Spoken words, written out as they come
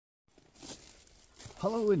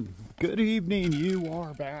Hello and good evening. You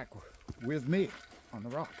are back with me on the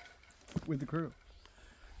rock with the crew.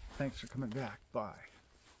 Thanks for coming back by.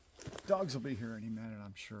 Dogs will be here any minute,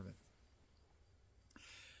 I'm sure of it.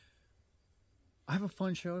 I have a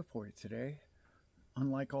fun show for you today.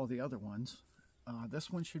 Unlike all the other ones, this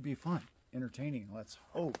one should be fun, entertaining. Let's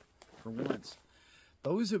hope for once.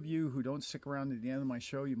 Those of you who don't stick around to the end of my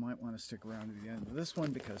show, you might want to stick around to the end of this one,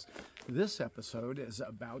 because this episode is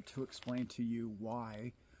about to explain to you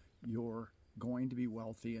why you're going to be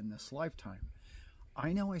wealthy in this lifetime.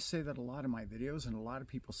 I know I say that a lot in my videos, and a lot of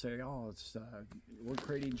people say, oh, we're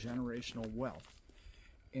creating generational wealth.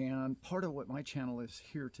 And part of what my channel is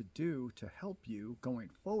here to do to help you going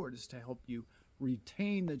forward is to help you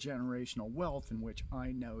retain the generational wealth in which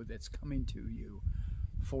I know that's coming to you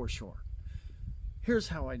for sure. Here's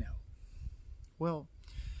how I know. Well,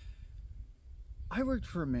 I worked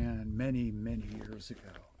for a man many years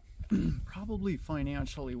ago. Probably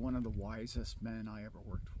financially one of the wisest men I ever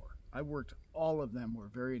worked for. All of them were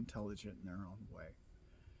very intelligent in their own way.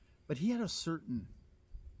 But he had a certain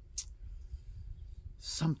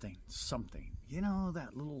something, you know,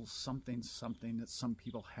 that little something that some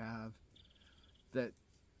people have, that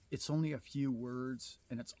it's only a few words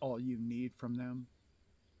and it's all you need from them.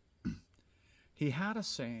 He had a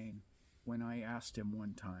saying when I asked him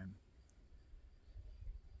one time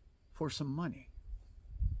for some money.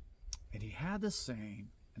 And he had this saying,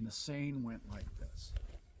 and the saying went like this.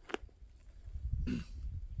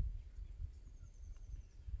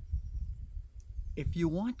 If you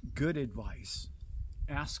want good advice,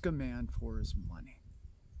 ask a man for his money.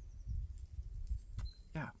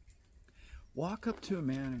 Yeah. Walk up to a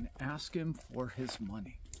man and ask him for his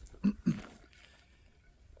money.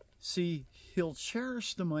 See, he'll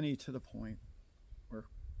cherish the money to the point where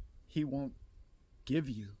he won't give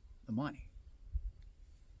you the money.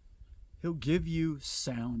 He'll give you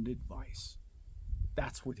sound advice.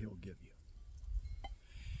 That's what he'll give you.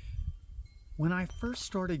 When I first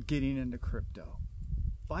started getting into crypto,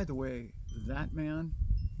 by the way, that man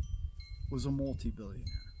was a multi-billionaire.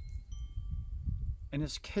 And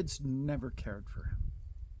his kids never cared for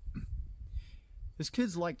him. His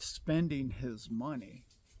kids liked spending his money.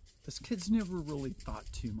 His kids never really thought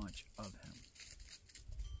too much of him.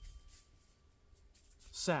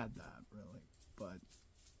 Sad that, really, but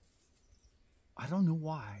I don't know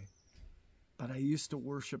why, but I used to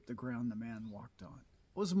worship the ground the man walked on.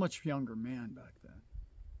 I was a much younger man back then.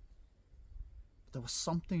 But there was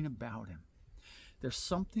something about him. There's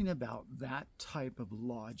something about that type of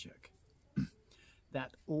logic.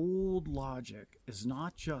 That old logic is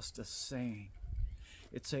not just a saying.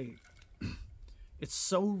 It's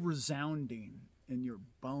so resounding in your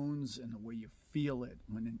bones and the way you feel it.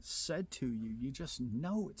 When it's said to you, you just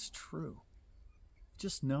know it's true.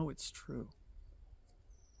 Just know it's true.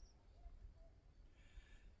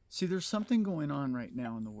 See, there's something going on right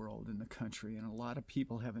now in the world, in the country, and a lot of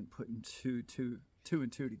people haven't put two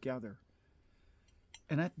and two together.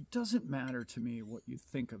 And it doesn't matter to me what you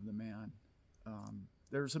think of the man.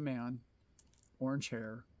 There's a man, orange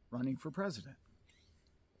hair, running for president,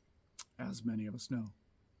 as many of us know.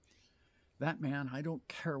 That man, I don't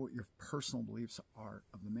care what your personal beliefs are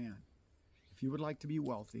of the man. If you would like to be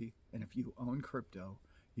wealthy, and if you own crypto,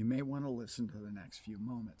 you may want to listen to the next few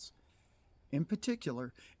moments. In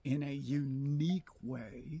particular, in a unique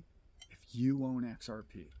way, if you own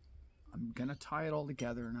XRP. I'm going to tie it all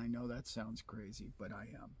together, and I know that sounds crazy, but I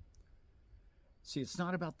am. See, it's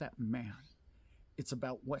not about that man. It's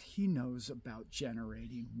about what he knows about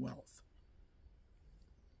generating wealth.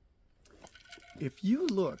 If you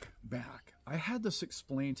look back, I had this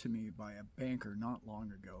explained to me by a banker not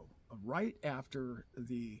long ago, right after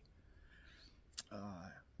the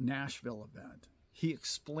Nashville event. He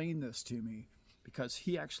explained this to me because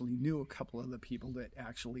he actually knew a couple of the people that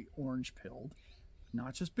actually orange pilled,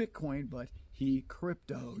 not just Bitcoin, but he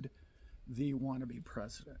cryptoed the wannabe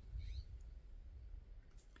president.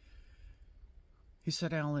 He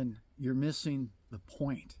said, Allan, you're missing the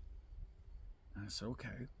point. And I said,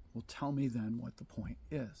 okay, well, tell me then what the point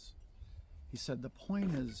is. He said, the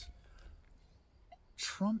point is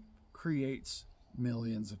Trump creates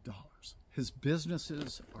millions of dollars. His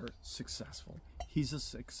businesses are successful. He's a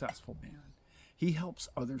successful man. He helps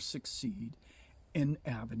others succeed in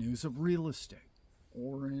avenues of real estate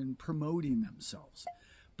or in promoting themselves.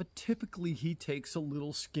 But typically he takes a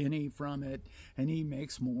little skinny from it and he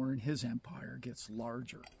makes more and his empire gets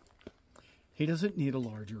larger. He doesn't need a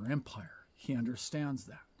larger empire. He understands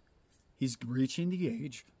that. He's reaching the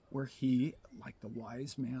age where he, like the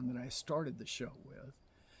wise man that I started the show with,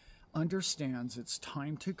 understands it's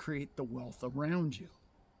time to create the wealth around you.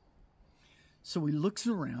 So he looks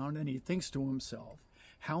around and he thinks to himself,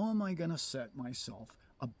 how am I going to set myself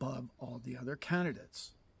above all the other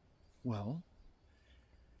candidates? Well,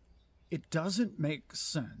 it doesn't make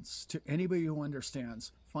sense to anybody who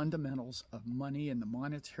understands fundamentals of money and the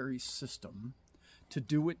monetary system to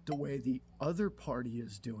do it the way the other party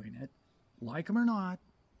is doing it, like them or not,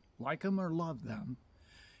 like them or love them.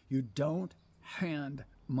 You don't hand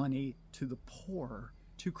money to the poor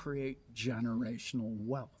to create generational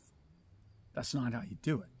wealth. That's not how you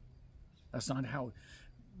do it. That's not how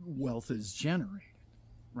wealth is generated,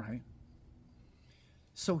 right?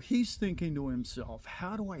 So he's thinking to himself,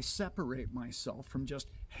 how do I separate myself from just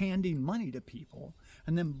handing money to people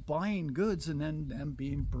and then buying goods and then them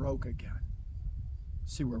being broke again?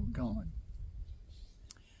 See where we're going.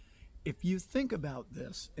 If you think about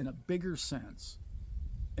this in a bigger sense,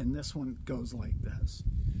 and this one goes like this.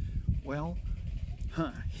 Well,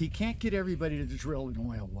 he can't get everybody to drill an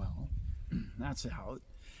oil well. That's out.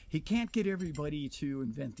 He can't get everybody to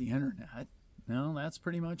invent the internet. No, that's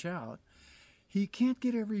pretty much out. He can't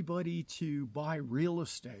get everybody to buy real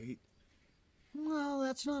estate. Well,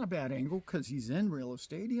 that's not a bad angle because he's in real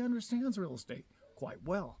estate. He understands real estate quite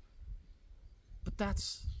well. But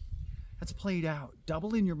that's played out.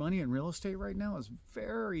 Doubling your money in real estate right now is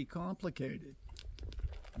very complicated.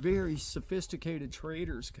 Very sophisticated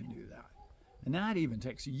traders can do that. And that even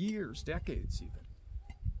takes years, decades even.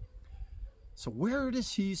 So where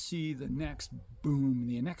does he see the next boom,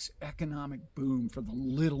 the next economic boom for the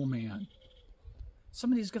little man?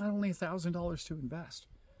 Somebody's got only $1,000 to invest,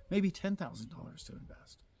 maybe $10,000 to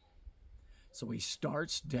invest. So he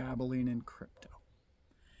starts dabbling in crypto.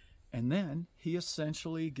 And then he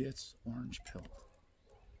essentially gets orange pilled.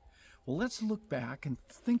 Well, let's look back and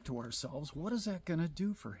think to ourselves, what is that going to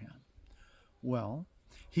do for him? Well,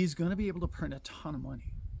 he's going to be able to print a ton of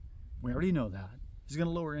money. We already know that. He's going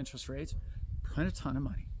to lower interest rates, print a ton of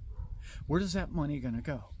money. Where does that money going to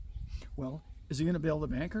go? Well, is he going to bail the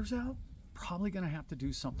bankers out? Probably going to have to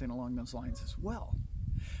do something along those lines as well.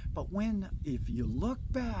 But if you look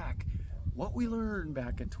back, what we learned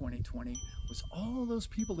back in 2020 was all those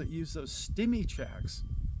people that used those stimmy checks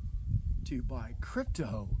to buy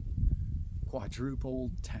crypto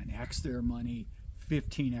quadrupled, 10x their money,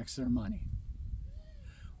 15x their money.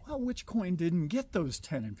 Well, which coin didn't get those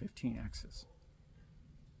 10 and 15x's?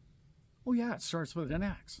 Oh yeah, it starts with an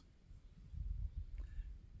X.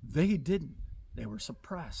 They didn't. They were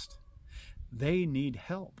suppressed. They need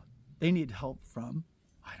help. They need help from,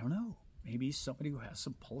 I don't know, maybe somebody who has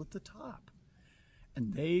some pull at the top.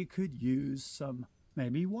 And they could use some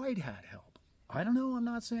maybe white hat help. I don't know. I'm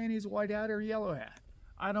not saying he's white hat or yellow hat.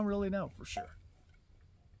 I don't really know for sure.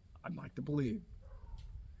 I'd like to believe.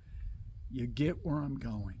 You get where I'm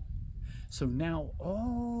going. So now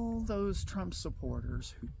all those Trump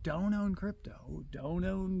supporters who don't own crypto, don't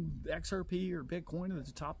own XRP or Bitcoin or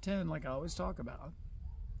the top 10 like I always talk about,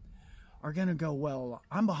 are going to go, well,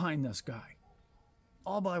 I'm behind this guy.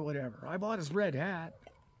 I'll buy whatever. I bought his red hat.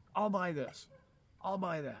 I'll buy this. I'll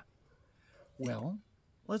buy that. Well,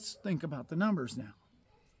 let's think about the numbers now.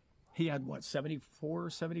 He had, what, 70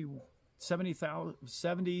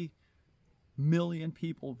 million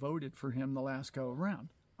people voted for him the last go around.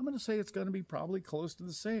 I'm going to say it's going to be probably close to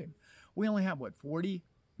the same. We only have, what, 40,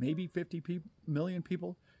 maybe 50 million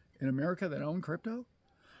people in America that own crypto?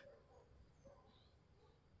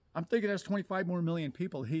 I'm thinking that's 25 more million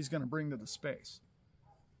people he's going to bring to the space.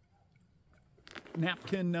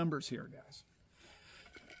 Napkin numbers here, guys.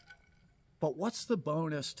 But what's the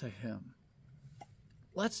bonus to him?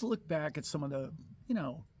 Let's look back at some of the,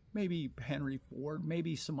 maybe Henry Ford,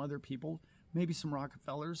 maybe some other people, maybe some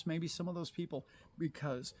Rockefellers, maybe some of those people,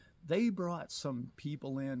 because they brought some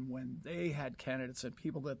people in when they had candidates and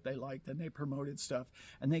people that they liked, and they promoted stuff,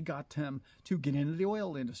 and they got them to get into the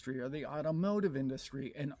oil industry or the automotive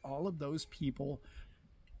industry, and all of those people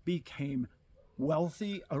became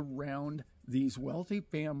wealthy around these wealthy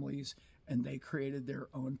families, and they created their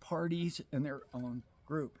own parties and their own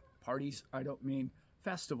group. Parties, I don't mean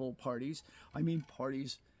festival parties. I mean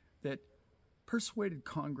parties that persuaded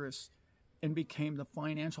Congress and became the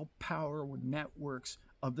financial power with networks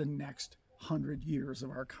of the next 100 years of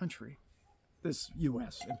our country, this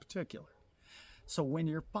U.S. in particular. So when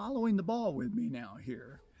you're following the ball with me now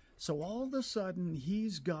here, so all of a sudden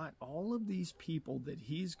he's got all of these people that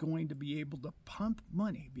he's going to be able to pump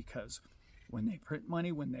money, because when they print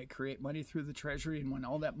money, when they create money through the Treasury, and when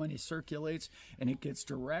all that money circulates and it gets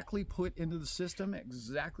directly put into the system,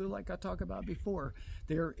 exactly like I talked about before,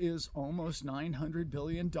 there is almost $900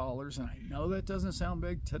 billion. And I know that doesn't sound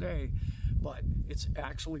big today, but it's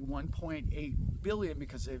actually 1.8 billion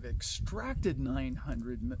because they've extracted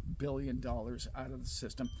 $900 billion out of the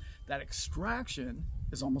system. That extraction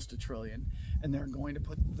is almost $1 trillion, and they're going to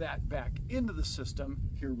put that back into the system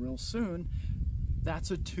here real soon.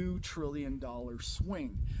 That's a $2 trillion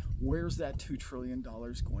swing. Where's that $2 trillion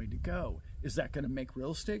going to go? Is that going to make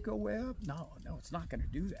real estate go way up? No, it's not going to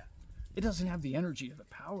do that. It doesn't have the energy or the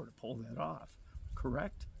power to pull that off,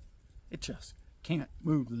 correct? It just can't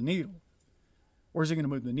move the needle. Where's it going to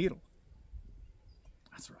move the needle?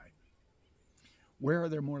 That's right. Where are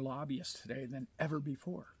there more lobbyists today than ever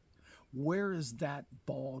before? Where is that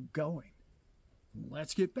ball going?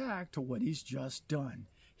 Let's get back to what he's just done.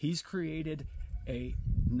 He's created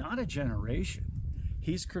not a generation,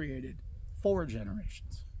 he's created 4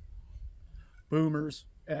 generations. Boomers,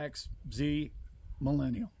 X, Z,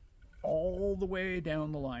 Millennial. All the way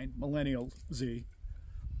down the line, Millennial, Z.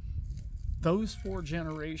 Those 4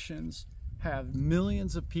 generations have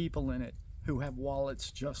millions of people in it who have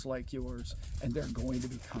wallets just like yours, and they're going to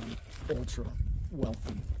become ultra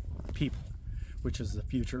wealthy people, which is the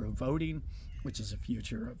future of voting, which is the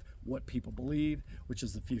future of what people believe, which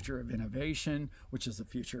is the future of innovation, which is the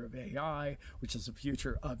future of AI, which is the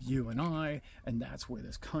future of you and I, and that's where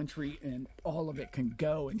this country and all of it can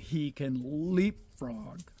go, and he can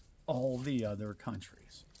leapfrog all the other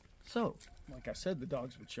countries. So, like I said, the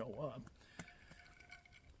dogs would show up.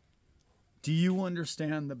 Do you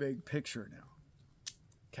understand the big picture now?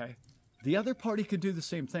 Okay? The other party could do the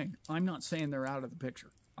same thing. I'm not saying they're out of the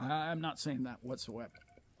picture. I'm not saying that whatsoever.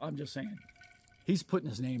 I'm just saying he's putting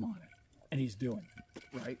his name on it, and he's doing it,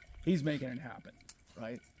 right? He's making it happen,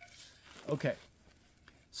 right? Okay,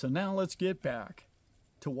 so now let's get back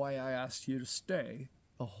to why I asked you to stay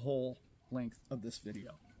the whole length of this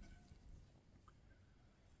video.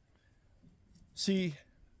 See,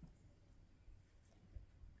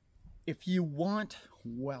 if you want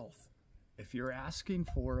wealth, if you're asking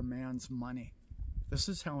for a man's money, this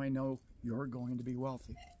is how I know you're going to be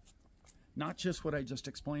wealthy. Not just what I just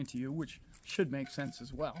explained to you, which should make sense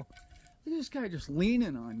as well. Look at this guy just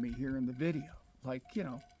leaning on me here in the video. Like, you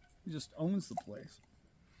know, he just owns the place.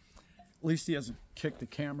 At least he hasn't kicked the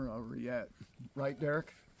camera over yet. Right,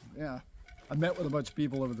 Derek? Yeah. I met with a bunch of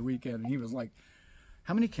people over the weekend, and he was like,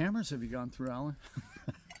 how many cameras have you gone through, Allan?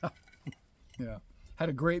 Yeah. Had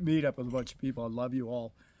a great meetup with a bunch of people. I love you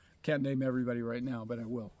all. Can't name everybody right now, but I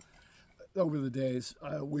will. Over the days,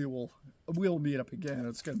 we'll meet up again.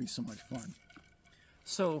 It's going to be so much fun.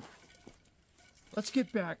 So let's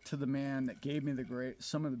get back to the man that gave me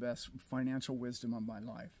some of the best financial wisdom of my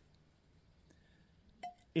life.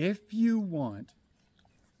 If you want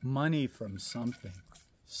money from something,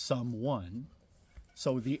 someone,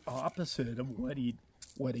 so the opposite of what he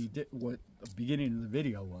did, what the beginning of the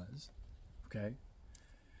video was, okay?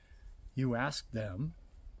 You ask them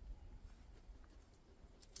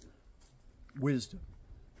wisdom.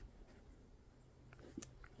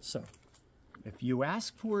 So, if you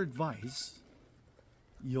ask for advice,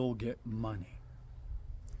 you'll get money.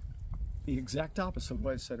 The exact opposite of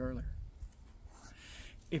what I said earlier.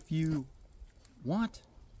 If you want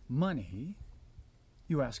money,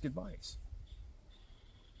 you ask advice.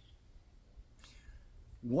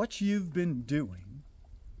 What you've been doing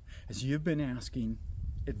is you've been asking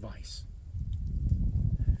advice.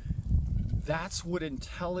 That's what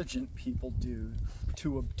intelligent people do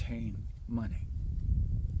to obtain money.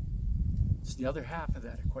 It's the other half of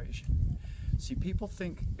that equation. See, people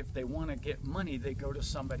think if they want to get money, they go to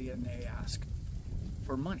somebody and they ask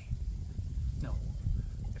for money. No.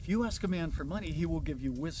 If you ask a man for money, he will give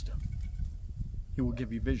you wisdom. He will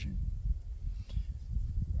give you vision.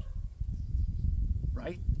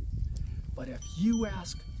 Right? But if you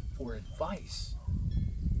ask for advice,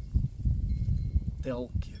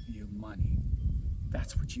 they'll give you money.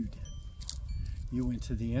 That's what you did. You went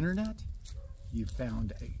to the internet, you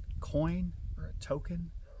found a coin or a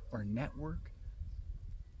token or a network,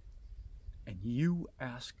 and you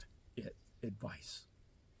asked it advice.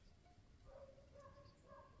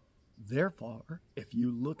 Therefore, if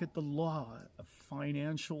you look at the law of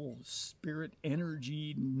financial spirit,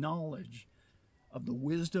 energy, knowledge of the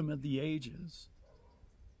wisdom of the ages,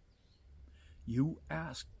 you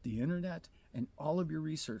asked the internet and all of your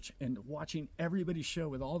research and watching everybody's show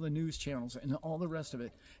with all the news channels and all the rest of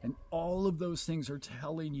it, and all of those things are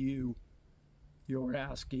telling you you're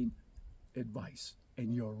asking advice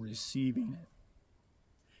and you're receiving it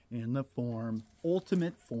in the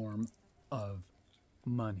ultimate form of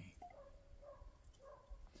money.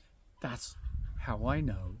 That's how I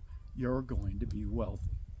know you're going to be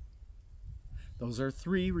wealthy. Those are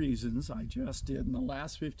 3 reasons I just did in the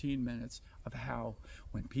last 15 minutes of how,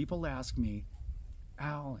 when people ask me,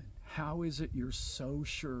 Allan, how is it you're so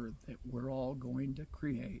sure that we're all going to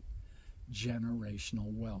create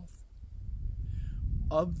generational wealth?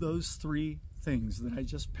 Of those 3 things that I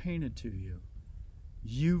just painted to you,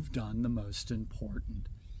 you've done the most important.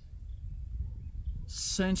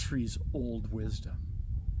 Centuries old wisdom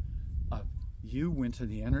of you went to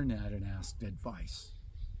the internet and asked advice.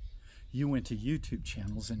 You went to YouTube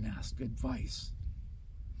channels and asked advice.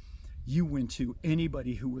 You went to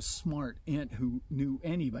anybody who was smart and who knew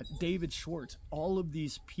anybody. David Schwartz, all of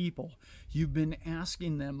these people, you've been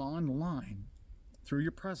asking them online through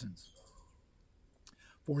your presence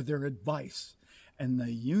for their advice. And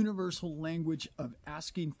the universal language of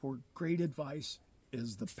asking for great advice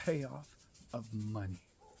is the payoff of money.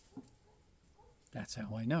 That's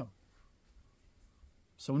how I know.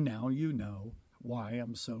 So now you know why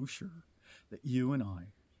I'm so sure that you and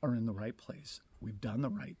I are in the right place. We've done the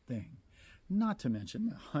right thing. Not to mention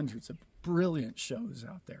the hundreds of brilliant shows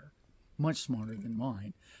out there, much smarter than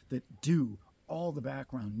mine, that do all the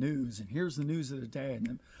background news, and here's the news of the day, and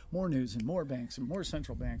then more news and more banks and more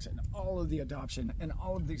central banks and all of the adoption, and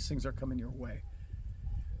all of these things are coming your way.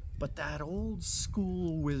 But that old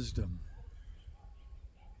school wisdom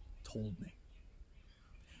told me.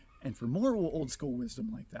 And for more old school wisdom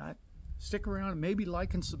like that, stick around and maybe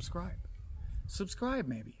like and subscribe. Subscribe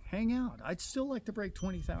maybe. Hang out. I'd still like to break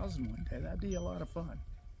 20,000 one day. That'd be a lot of fun.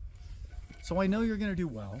 So I know you're going to do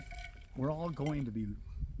well. We're all going to be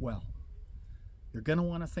well. You're going to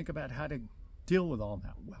want to think about how to deal with all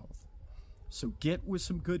that wealth. So get with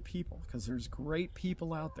some good people, because there's great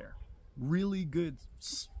people out there. Really good,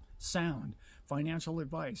 sound financial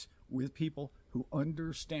advice with people who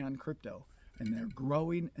understand crypto. And they're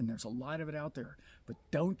growing, and there's a lot of it out there. But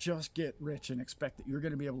don't just get rich and expect that you're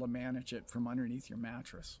going to be able to manage it from underneath your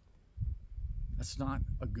mattress. That's not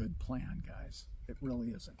a good plan, guys. It really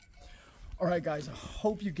isn't. All right, guys, I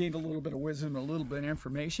hope you gained a little bit of wisdom, a little bit of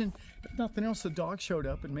information. If nothing else, the dog showed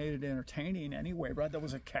up and made it entertaining anyway, right? There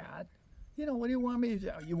was a cat. You know, what do you want me to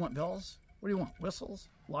do? You want bells? What do you want? Whistles?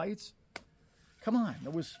 Lights? Come on,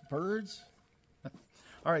 there was birds.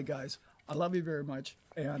 All right, guys. I love you very much,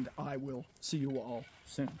 and I will see you all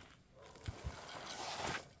soon.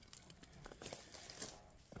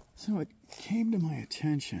 So it came to my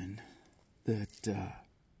attention that,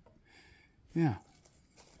 yeah,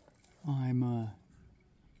 I'm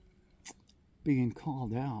being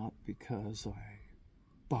called out because I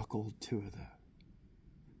buckled to the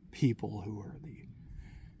people who are the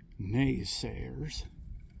naysayers.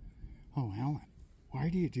 Oh, Allan, why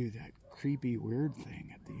do you do that creepy, weird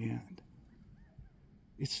thing at the end?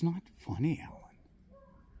 It's not funny, Allan.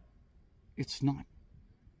 It's not.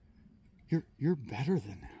 You're better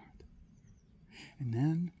than that. And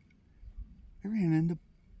then I ran into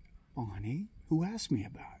Bonnie, who asked me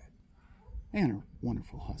about it, and her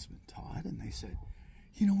wonderful husband, Todd, and they said,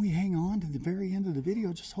 you know, we hang on to the very end of the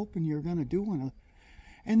video just hoping you're going to do one,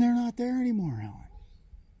 and they're not there anymore, Allan.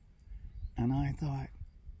 And I thought,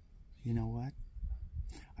 you know what?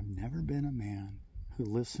 I've never been a man who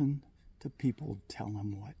listened to people tell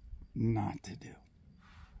him what not to do.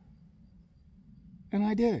 And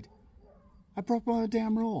I did. I broke my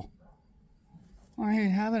damn rule. I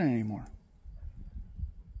ain't having it anymore.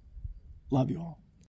 Love you all.